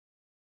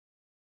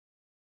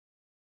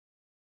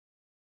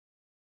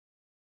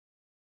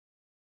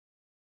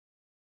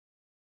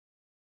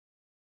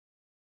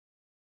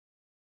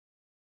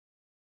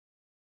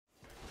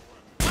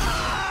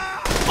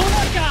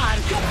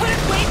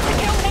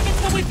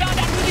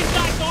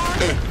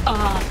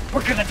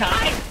We're gonna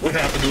die? What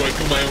happened to I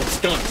do my own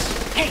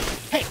stunts? Hey,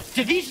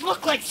 do these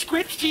look like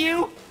scripts to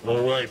you?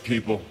 All right,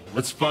 people,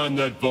 let's find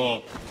that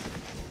vault.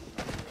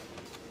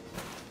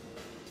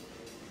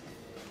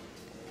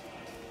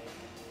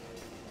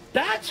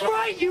 That's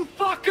right, you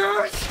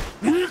fuckers!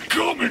 We're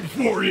coming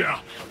for you!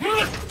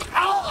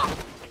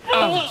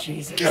 Oh,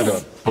 Jesus. Get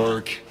up,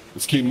 Burke.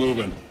 Let's keep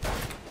moving.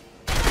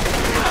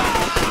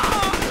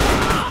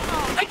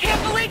 I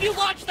can't believe you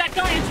launched that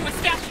guy into a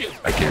statue!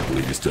 I can't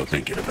believe you're still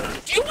thinking about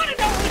it. Do you want to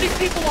know who these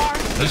people are?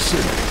 Listen,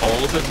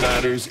 all that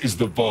matters is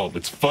the vault.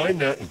 Let's find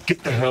that and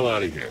get the hell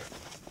out of here.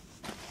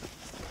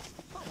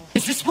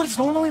 Is this what it's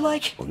normally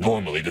like? Well,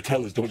 normally, the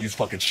tellers don't use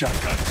fucking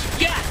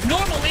shotguns. Yeah,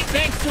 normally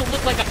banks don't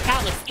look like a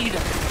palace either.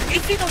 You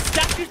see those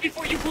statues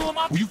before you blew them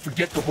up? Will you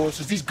forget the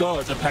horses? These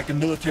guards are packing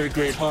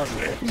military-grade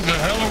hardware. Who the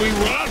hell are we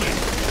robbing?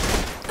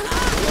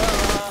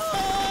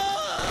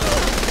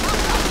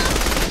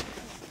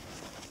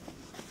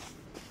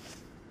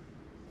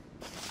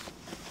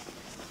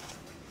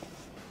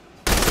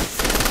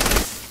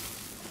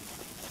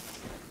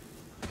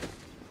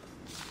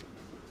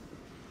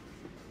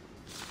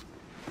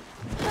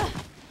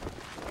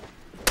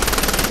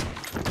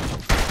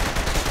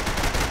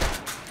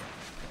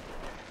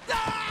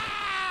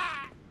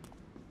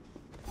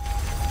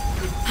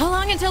 How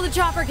long until the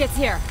chopper gets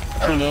here?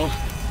 I don't know.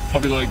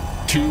 Probably like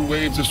 2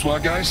 waves of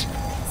SWAT guys?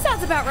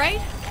 Sounds about right.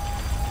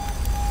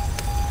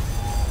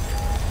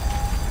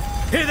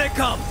 Here they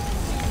come!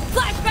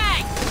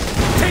 Flashbang!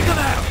 Take them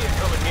out!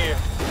 Coming here.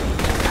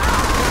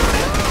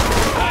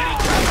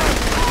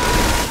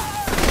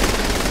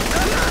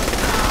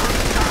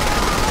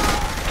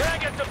 Can I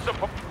get some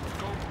support?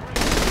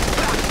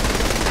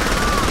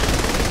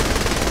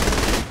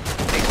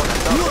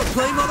 You wanna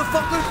play,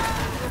 motherfucker?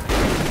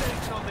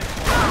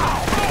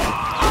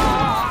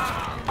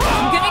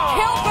 I'm gonna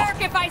kill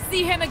Burke if I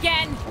see him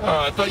again!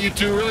 Oh, I thought you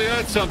two really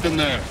had something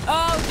there.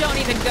 Oh, don't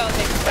even go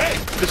there. Hey,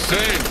 the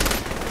same.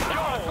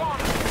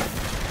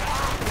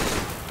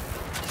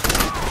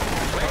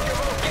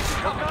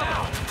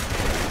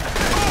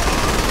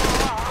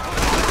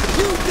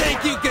 You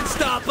think you can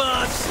stop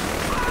us?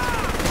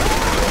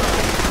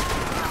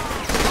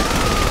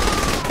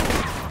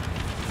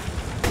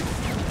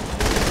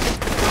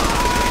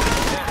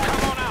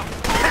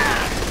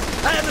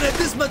 I haven't had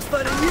this much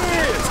fun in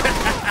years!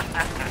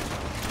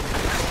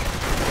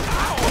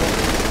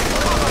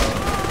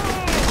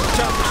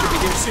 Chopper should be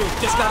here soon.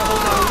 Just gotta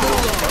hold out a little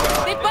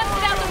longer. They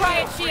busted out the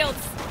riot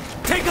shields!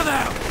 Take them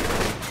out!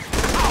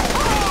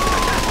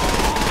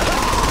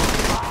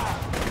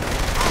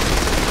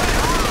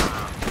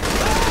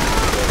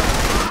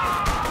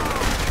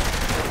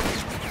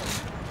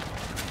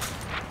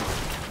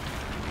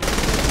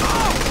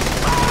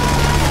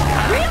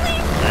 Really?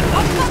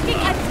 A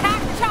fucking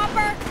attack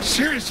chopper?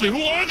 Seriously,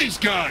 who are these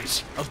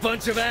guys? A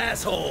bunch of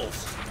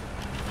assholes.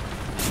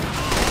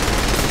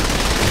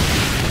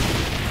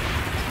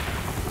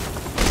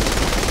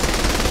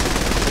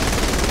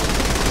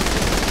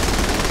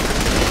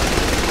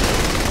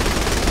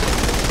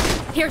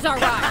 Here's our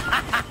ride.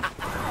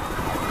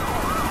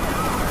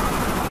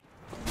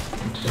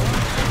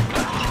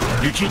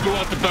 You two go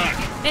out the back.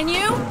 And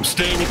you? I'm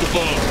staying with the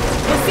vault.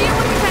 We'll see you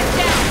when we touch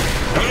down.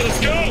 All right, let's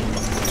go.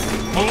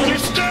 Hold it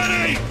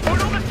steady. Where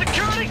did the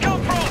security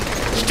come from?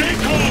 Stay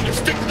calm and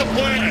stick to the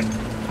plan.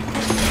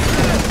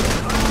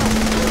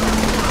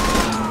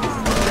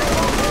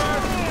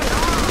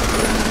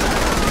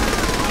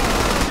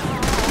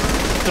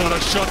 Thought I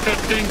shut that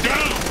thing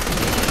down.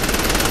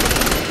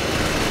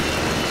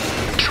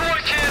 Troy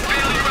can't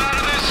bail you out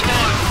of this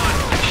one.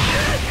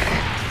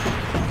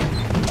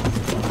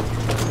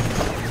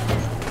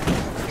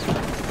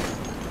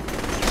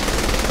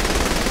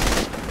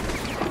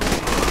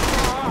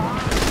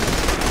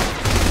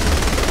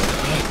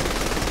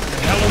 The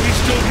hell are we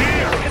still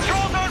here?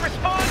 Controls aren't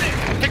responding.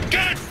 Then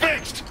get it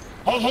fixed.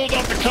 I'll hold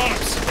off the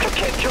cops. I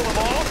can't kill them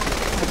all.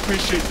 I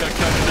appreciate that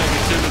kind of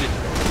negativity.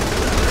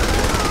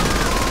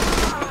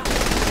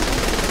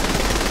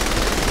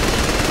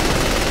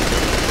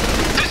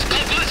 This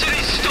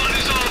publicity stunt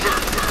is over.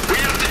 We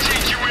have to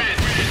take you in.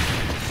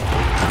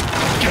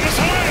 Get us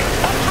higher.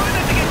 I'm trying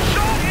not to get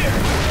shot here.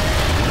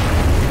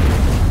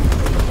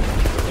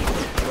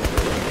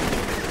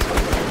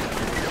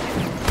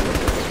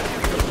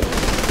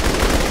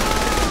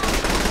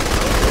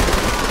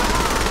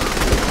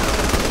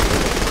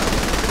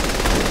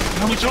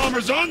 How much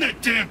armor's on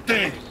that damn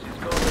thing?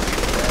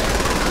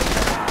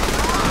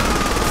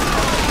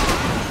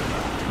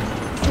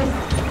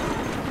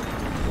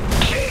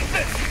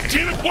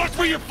 Damn it, watch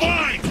where you're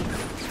flying!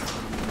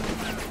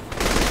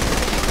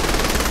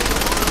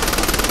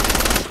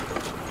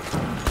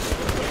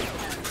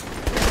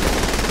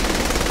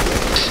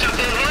 Step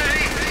away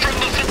from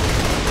the...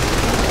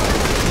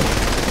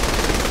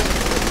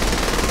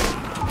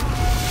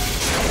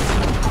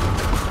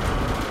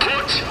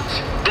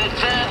 Put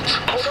the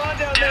vault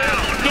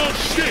down. No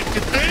shit,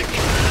 you think?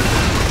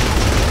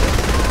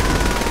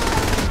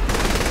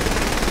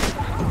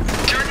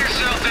 Turn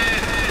yourself in.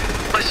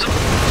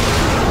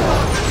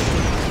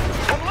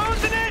 I'm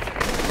losing it.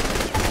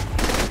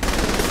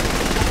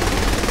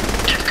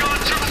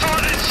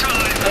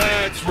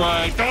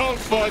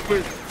 fight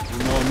with...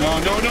 No, no,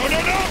 no, no,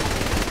 no, no!